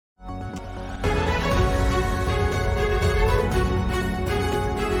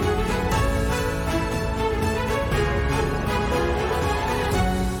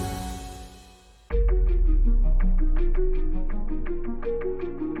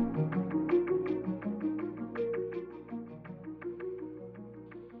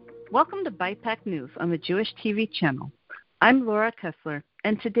Welcome to BIPACT News on the Jewish TV channel. I'm Laura Kessler,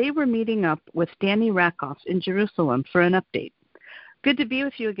 and today we're meeting up with Dani Rakoff in Jerusalem for an update. Good to be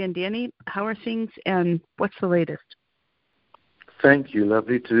with you again, Dani. How are things, and what's the latest? Thank you.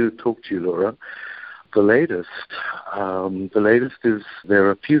 Lovely to talk to you, Laura. The latest is there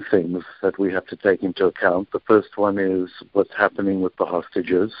are a few things that we have to take into account. The first one is what's happening with the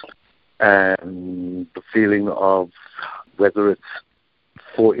hostages and the feeling of whether it's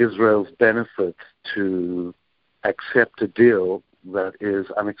for Israel's benefit to accept a deal that is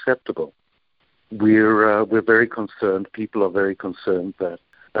unacceptable. We're very concerned. People are very concerned that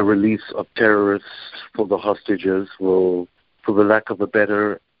a release of terrorists for the hostages will, for the lack of a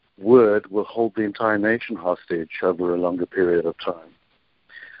better word, will hold the entire nation hostage over a longer period of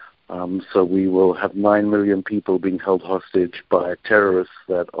time. So we will have 9 million people being held hostage by terrorists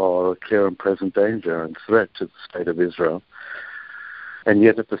that are a clear and present danger and threat to the state of Israel. And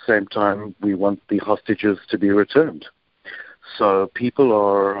yet at the same time, we want the hostages to be returned. So people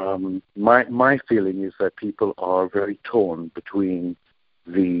are, my feeling is that people are very torn between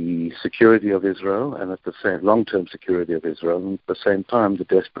the security of Israel and at the same long-term security of Israel, and at the same time the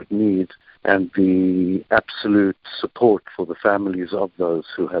desperate need and the absolute support for the families of those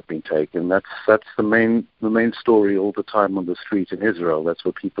who have been taken. That's the main story all the time on the street in Israel. That's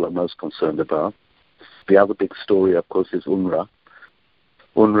what people are most concerned about. The other big story, of course, is UNRWA.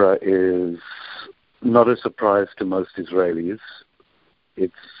 UNRWA is not a surprise to most Israelis.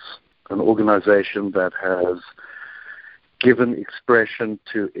 It's an organization that has given expression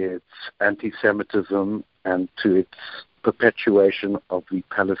to its anti-Semitism and to its perpetuation of the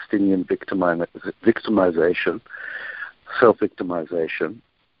Palestinian victimization, self-victimization,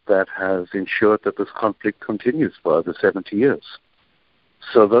 that has ensured that this conflict continues for over 70 years.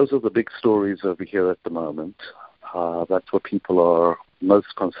 So those are the big stories over here at the moment. That's what people are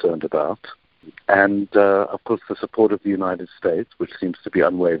most concerned about. And, of course, the support of the United States, which seems to be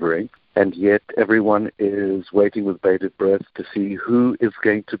unwavering. And yet everyone is waiting with bated breath to see who is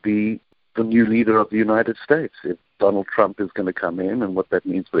going to be the new leader of the United States, if Donald Trump is going to come in and what that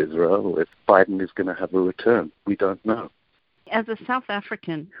means for Israel, or if Biden is going to have a return. We don't know. As a South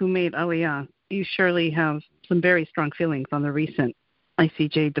African who made Aliyah, you surely have some very strong feelings on the recent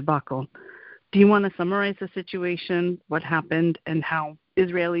ICJ debacle. Do you want to summarize the situation, what happened, and how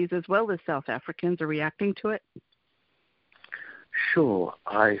Israelis as well as South Africans are reacting to it? Sure.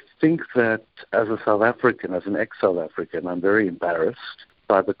 I think that as a South African, as an ex-South African, I'm very embarrassed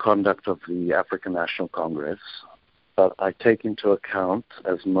by the conduct of the African National Congress. But I take into account,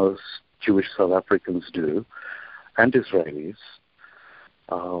 as most Jewish South Africans do, and Israelis,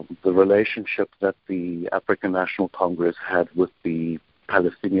 the relationship that the African National Congress had with the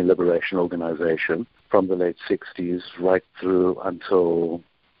Palestinian Liberation Organization from the late 60s right through until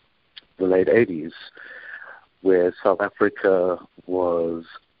the late 80s, where South Africa was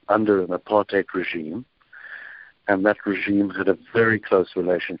under an apartheid regime, and that regime had a very close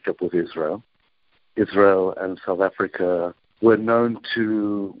relationship with Israel. Israel and South Africa were known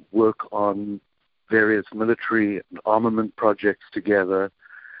to work on various military and armament projects together.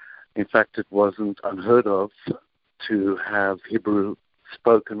 In fact, it wasn't unheard of to have Hebrew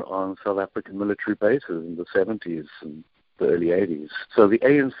spoken on South African military bases in the 70s and the early 80s. So the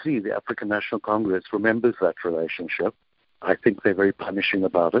ANC, the African National Congress, remembers that relationship. I think they're very punishing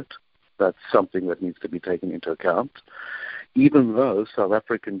about it. That's something that needs to be taken into account. Even though South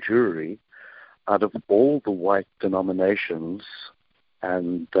African Jewry, out of all the white denominations,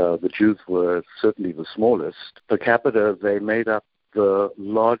 and the Jews were certainly the smallest, per capita they made up the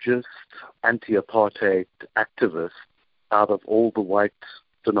largest anti-apartheid activists out of all the white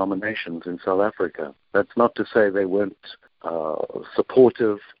denominations in South Africa. That's not to say they weren't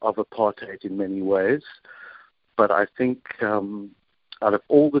supportive of apartheid in many ways, but I think out of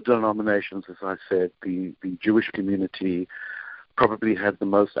all the denominations, as I said, the Jewish community probably had the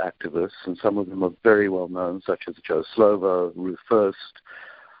most activists, and some of them are very well known, such as Joe Slovo, Ruth First,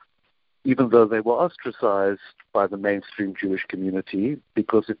 even though they were ostracized by the mainstream Jewish community,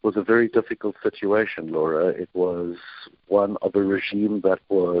 because it was a very difficult situation, Laura. It was one of a regime that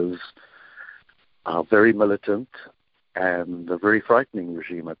was very militant and a very frightening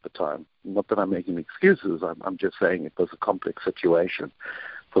regime at the time. Not that I'm making excuses, I'm just saying it was a complex situation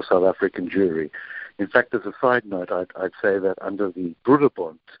for South African Jewry. In fact, as a side note, I'd say that under the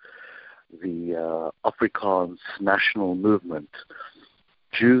Broederbond, the Afrikaans national movement,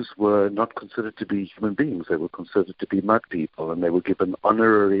 Jews were not considered to be human beings. They were considered to be mud people, and they were given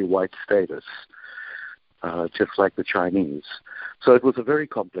honorary white status, just like the Chinese. So it was a very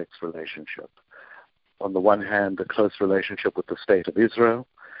complex relationship. On the one hand, a close relationship with the State of Israel.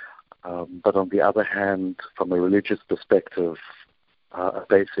 but on the other hand, from a religious perspective, a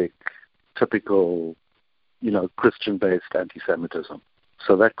basic, typical, Christian-based anti-Semitism.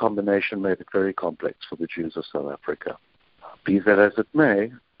 So that combination made it very complex for the Jews of South Africa. Be that as it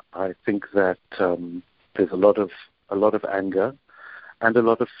may, I think that there's a lot of anger and a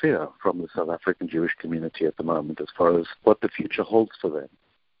lot of fear from the South African Jewish community at the moment as far as what the future holds for them.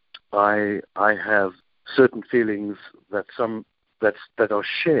 I have certain feelings that are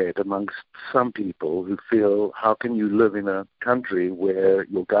shared amongst some people who feel, how can you live in a country where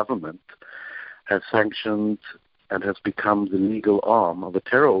your government has sanctioned and has become the legal arm of a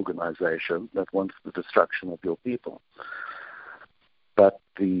terror organization that wants the destruction of your people? But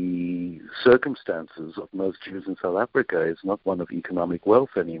the circumstances of most Jews in South Africa is not one of economic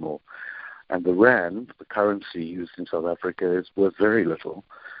wealth anymore. And the rand, the currency used in South Africa, is worth very little.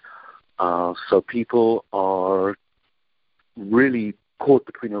 So people are really caught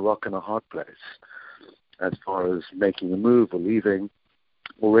between a rock and a hard place as far as making a move or leaving.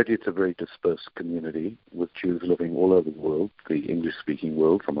 Already it's a very dispersed community with Jews living all over the world, the English-speaking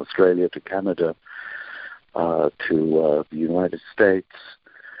world, from Australia to Canada, to the United States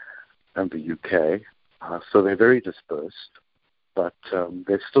and the UK. So they're very dispersed, but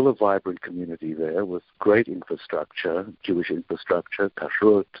there's still a vibrant community there with great infrastructure, Jewish infrastructure,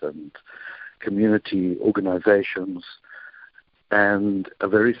 kashrut and community organizations, and a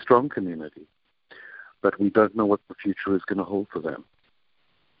very strong community. But we don't know what the future is going to hold for them.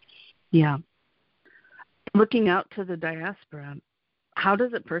 Yeah. Looking out to the diaspora, how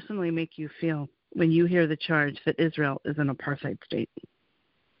does it personally make you feel when you hear the charge that Israel is an apartheid state?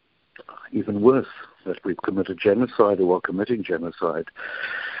 Even worse, that we've committed genocide or are committing genocide.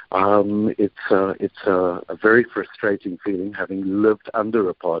 It's a very frustrating feeling, having lived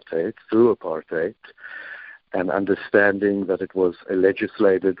under apartheid, through apartheid, and understanding that it was a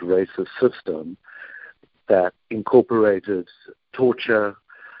legislated racist system that incorporated torture,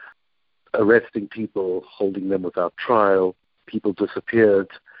 arresting people, holding them without trial. People disappeared.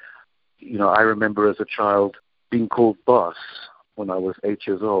 I remember as a child being called boss when I was 8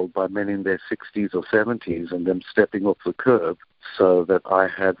 years old by men in their 60s or 70s and them stepping off the curb so that I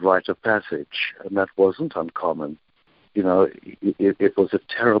had rite of passage. And that wasn't uncommon. It was a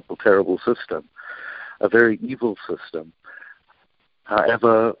terrible, terrible system, a very evil system.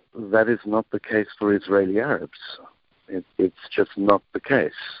 However, that is not the case for Israeli Arabs. It's just not the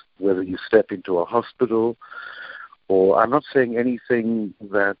case. Whether you step into a hospital, or I'm not saying anything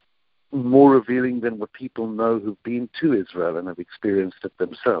that more revealing than what people know who've been to Israel and have experienced it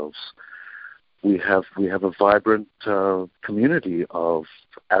themselves. We have a vibrant community of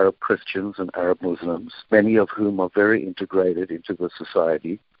Arab Christians and Arab Muslims, many of whom are very integrated into the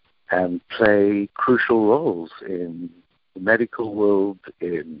society and play crucial roles in the medical world,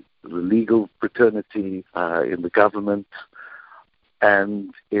 in the legal fraternity, in the government.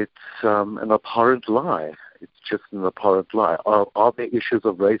 And it's an abhorrent lie. It's just an abhorrent lie. Are there issues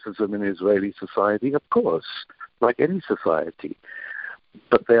of racism in Israeli society? Of course, like any society.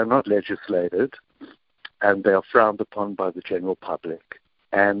 But they are not legislated, and they are frowned upon by the general public.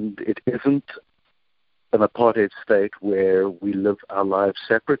 And it isn't an apartheid state where we live our lives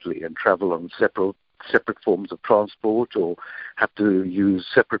separately and travel on separate forms of transport, or have to use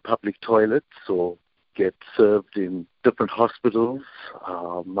separate public toilets, or get served in different hospitals.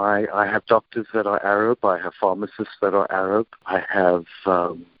 I have doctors that are Arab. I have pharmacists that are Arab. I have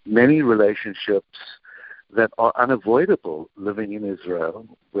many relationships that are unavoidable living in Israel,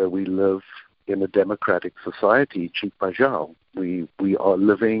 where we live in a democratic society, cheek by jowl. We are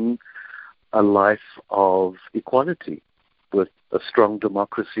living a life of equality with a strong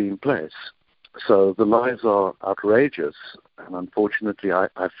democracy in place. So the lies are outrageous, and unfortunately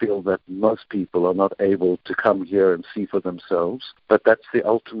I feel that most people are not able to come here and see for themselves. But that's the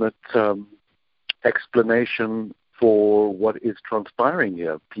ultimate explanation for what is transpiring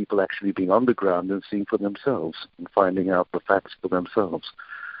here, people actually being on the ground and seeing for themselves and finding out the facts for themselves,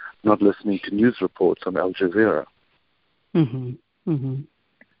 not listening to news reports on Al Jazeera. Mm-hmm. Mm-hmm.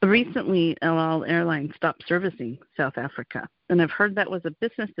 Recently, El Al Airlines stopped servicing South Africa, and I've heard that was a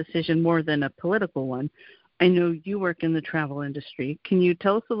business decision more than a political one. I know you work in the travel industry. Can you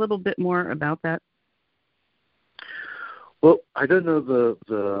tell us a little bit more about that? Well, I don't know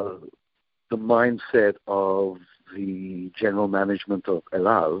the mindset of the general management of El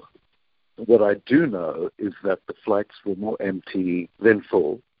Al. What I do know is that the flights were more empty than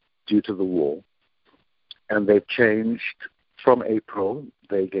full due to the war, and they've changed. From April,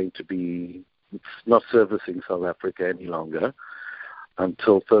 they're going to be not servicing South Africa any longer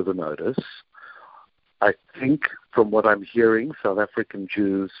until further notice. I think from what I'm hearing, South African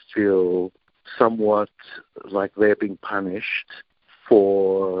Jews feel somewhat like they're being punished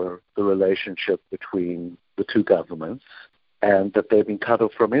for the relationship between the two governments, and that they've been cut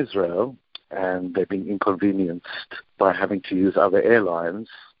off from Israel, and they've been inconvenienced by having to use other airlines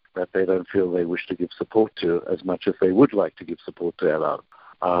that they don't feel they wish to give support to as much as they would like to give support to El Al.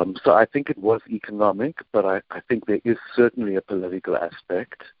 So I think it was economic, but I think there is certainly a political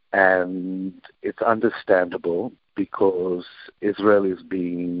aspect, and it's understandable because Israel is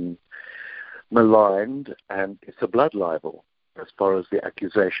being maligned, and it's a blood libel as far as the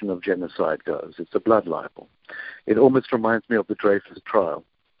accusation of genocide goes. It's a blood libel. It almost reminds me of the Dreyfus trial.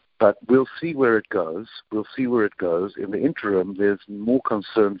 But we'll see where it goes. We'll see where it goes. In the interim, there's more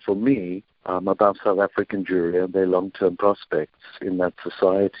concern for me about South African Jewry and their long-term prospects in that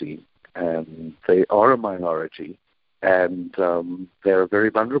society. And they are a minority, and they're a very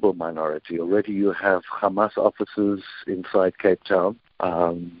vulnerable minority. Already you have Hamas officers inside Cape Town,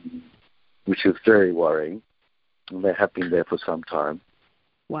 which is very worrying. And they have been there for some time.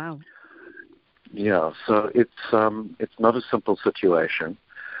 Wow. Yeah, so it's not a simple situation.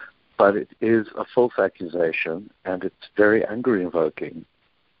 But it is a false accusation, and it's very anger-invoking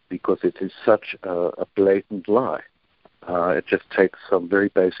because it is such a blatant lie. It just takes some very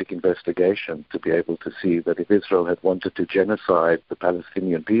basic investigation to be able to see that if Israel had wanted to genocide the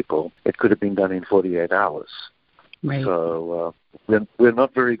Palestinian people, it could have been done in 48 hours. Right. So we're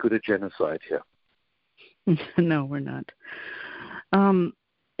not very good at genocide here. No, we're not.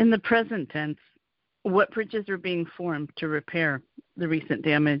 In the present tense, what bridges are being formed to repair the recent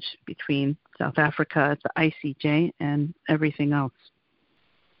damage between South Africa, the ICJ, and everything else?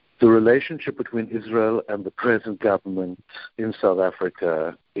 The relationship between Israel and the present government in South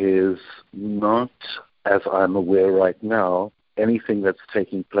Africa is not, as I'm aware right now, anything that's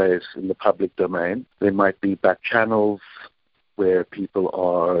taking place in the public domain. There might be back channels where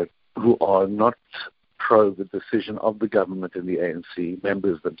people who are not pro the decision of the government and the ANC,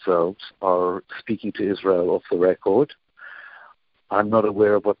 members themselves, are speaking to Israel off the record. I'm not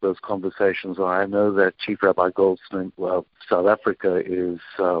aware of what those conversations are. I know that Chief Rabbi Goldstein of South Africa is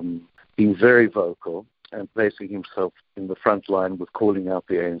being very vocal and placing himself in the front line with calling out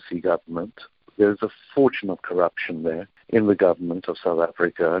the ANC government. There's a fortune of corruption there in the government of South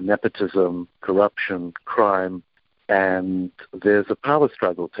Africa, nepotism, corruption, crime, and there's a power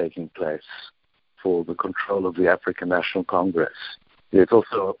struggle taking place for the control of the African National Congress. There's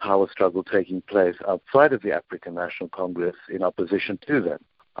also a power struggle taking place outside of the African National Congress in opposition to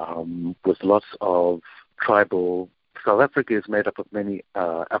them, with lots of tribal... South Africa is made up of many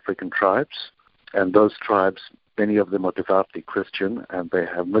African tribes, and those tribes, many of them are devoutly Christian, and they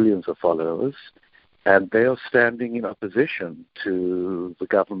have millions of followers, and they are standing in opposition to the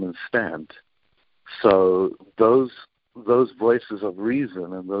government's stand. So those voices of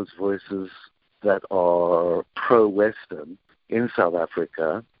reason and those voices that are pro-Western in South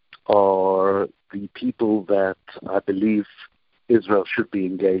Africa are the people that I believe Israel should be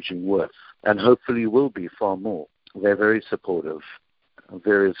engaging with, and hopefully will be far more. They're very supportive.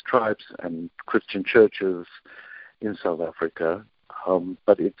 Various tribes and Christian churches in South Africa,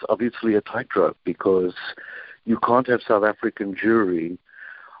 but it's obviously a tightrope because you can't have South African Jewry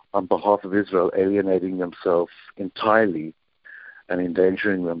on behalf of Israel alienating themselves entirely and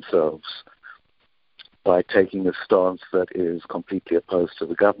endangering themselves by taking a stance that is completely opposed to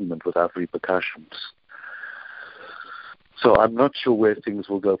the government without repercussions. So I'm not sure where things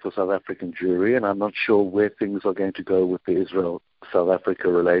will go for South African Jewry, and I'm not sure where things are going to go with the Israel-South Africa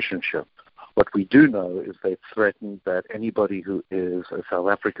relationship. What we do know is they've threatened that anybody who is a South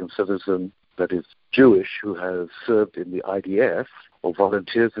African citizen that is Jewish, who has served in the IDF or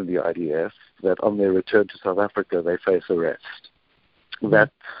volunteers in the IDF, that on their return to South Africa they face arrest. Mm-hmm.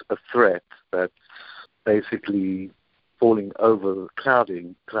 That's a threat that's basically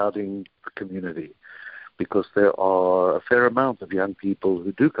clouding the community, because there are a fair amount of young people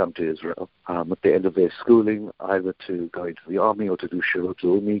who do come to Israel at the end of their schooling, either to go into the army or to do Shirut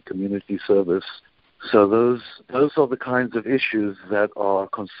Leumi, community service. So those are the kinds of issues that are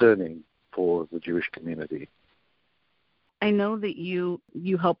concerning for the Jewish community. I know that you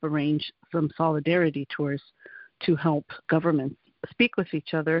help arrange some solidarity tours to help governments speak with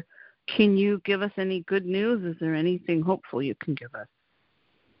each other. Can you give us any good news? Is there anything hopeful you can give us?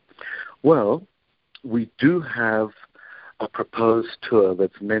 Well, we do have a proposed tour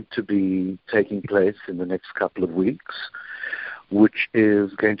that's meant to be taking place in the next couple of weeks, which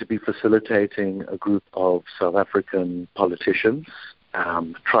is going to be facilitating a group of South African politicians,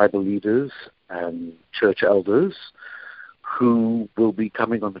 tribal leaders, and church elders who will be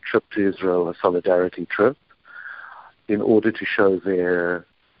coming on the trip to Israel, a solidarity trip, in order to show their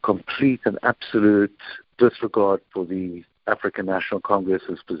complete and absolute disregard for the African National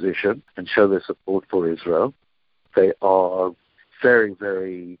Congress's position and show their support for Israel. They are very,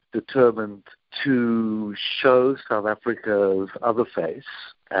 very determined to show South Africa's other face,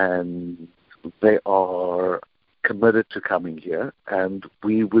 and they are committed to coming here, and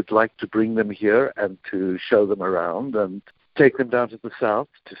we would like to bring them here and to show them around and take them down to the south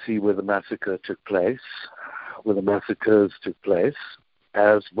to see where the massacres took place,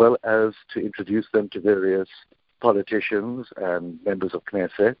 as well as to introduce them to various politicians and members of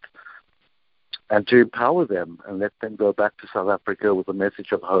Knesset, and to empower them and let them go back to South Africa with a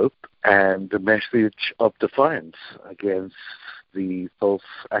message of hope and a message of defiance against the false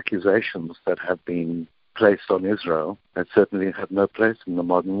accusations that have been placed on Israel that certainly have no place in the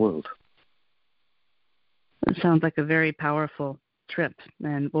modern world. It sounds like a very powerful trip,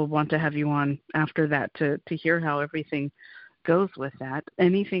 and we'll want to have you on after that to hear how everything goes with that.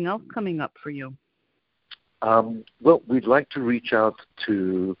 Anything else coming up for you? Well, we would like to reach out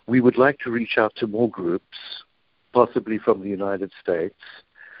to more groups, possibly from the United States,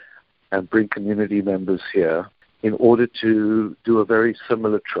 and bring community members here in order to do a very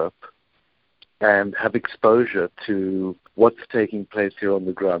similar trip and have exposure to what's taking place here on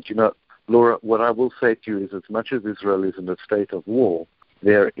the ground. You know, Laura, what I will say to you is, as much as Israel is in a state of war,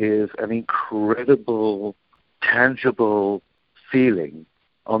 there is an incredible, tangible feeling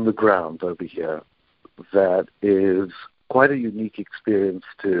on the ground over here that is quite a unique experience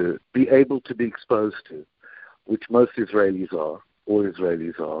to be able to be exposed to, which most Israelis are, all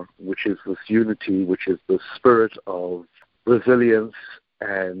Israelis are, which is this unity, which is the spirit of resilience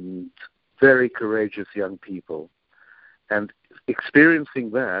and very courageous young people. And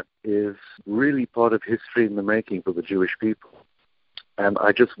experiencing that is really part of history in the making for the Jewish people. And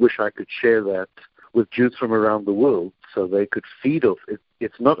I just wish I could share that with Jews from around the world so they could feed off it.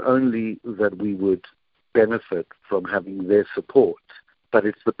 It's not only that we would benefit from having their support, but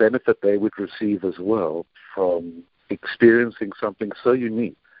it's the benefit they would receive as well from experiencing something so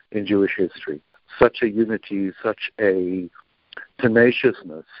unique in Jewish history. Such a unity, such a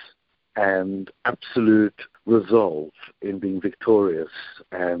tenaciousness and absolute resolve in being victorious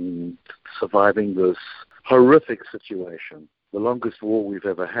and surviving this horrific situation, the longest war we've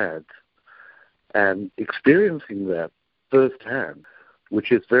ever had, and experiencing that firsthand,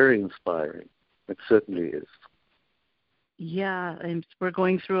 which is very inspiring. It certainly is. Yeah, and we're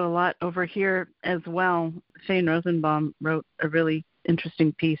going through a lot over here as well. Shane Rosenbaum wrote a really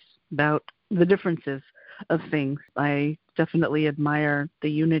interesting piece about the differences of things. I definitely admire the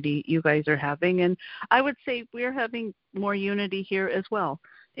unity you guys are having, and I would say we're having more unity here as well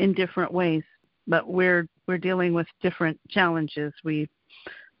in different ways, but we're dealing with different challenges.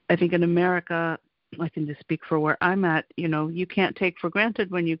 I think in America, I can just speak for where I'm at, you know, you can't take for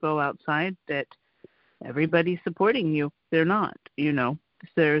granted when you go outside that everybody's supporting you. They're not, you know.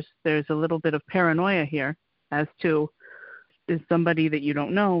 There's a little bit of paranoia here as to, is somebody that you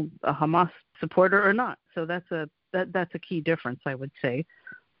don't know a Hamas supporter or not. So that's a key difference, I would say.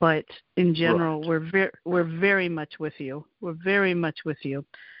 But in general, right, we're very much with you. We're very much with you,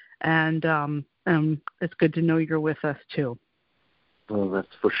 and it's good to know you're with us too. Well,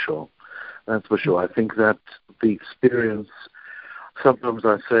 that's for sure. That's for sure. I think that the experience, sometimes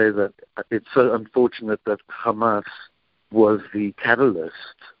I say that it's so unfortunate that Hamas was the catalyst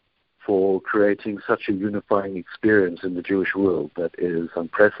for creating such a unifying experience in the Jewish world that is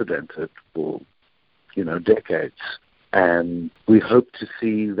unprecedented for, you know, decades. And we hope to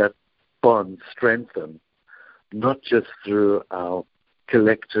see that bond strengthen, not just through our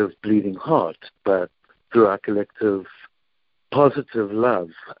collective bleeding heart, but through our collective positive love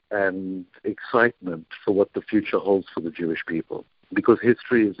and excitement for what the future holds for the Jewish people. Because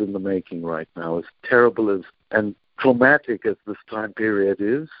history is in the making right now. As terrible as and traumatic as this time period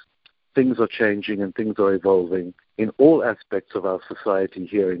is, things are changing and things are evolving in all aspects of our society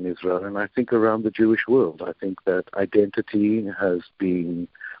here in Israel, and I think around the Jewish world. I think that identity has been,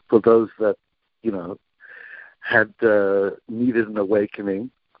 for those that, you know, had needed an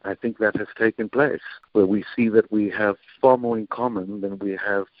awakening, I think that has taken place, where we see that we have far more in common than we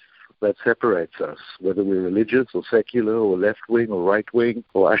have that separates us, whether we're religious or secular or left-wing or right-wing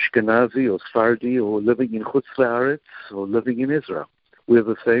or Ashkenazi or Sephardi or living in Chutz La'aretz or living in Israel. We're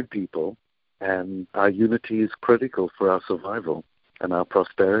the same people, and our unity is critical for our survival and our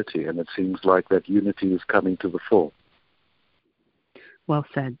prosperity, and it seems like that unity is coming to the fore. Well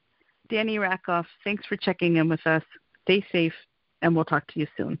said. Dani Rakoff, thanks for checking in with us. Stay safe, and we'll talk to you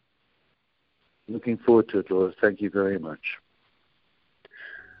soon. Looking forward to it, Laura. Thank you very much.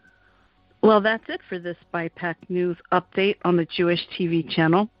 Well, that's it for this BIPACT News update on the Jewish TV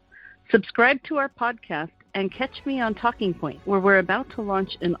channel. Subscribe to our podcast and catch me on Talking Point, where we're about to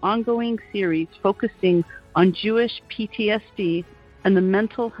launch an ongoing series focusing on Jewish PTSD and the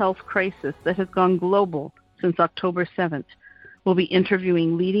mental health crisis that has gone global since October 7th. We'll be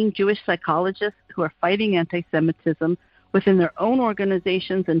interviewing leading Jewish psychologists who are fighting anti-Semitism within their own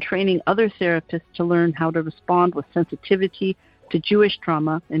organizations and training other therapists to learn how to respond with sensitivity to Jewish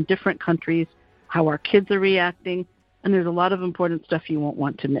trauma in different countries, how our kids are reacting, and there's a lot of important stuff you won't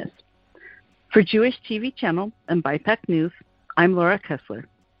want to miss. For Jewish TV Channel and BIPACT News, I'm Laura Kessler.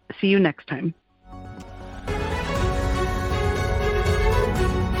 See you next time.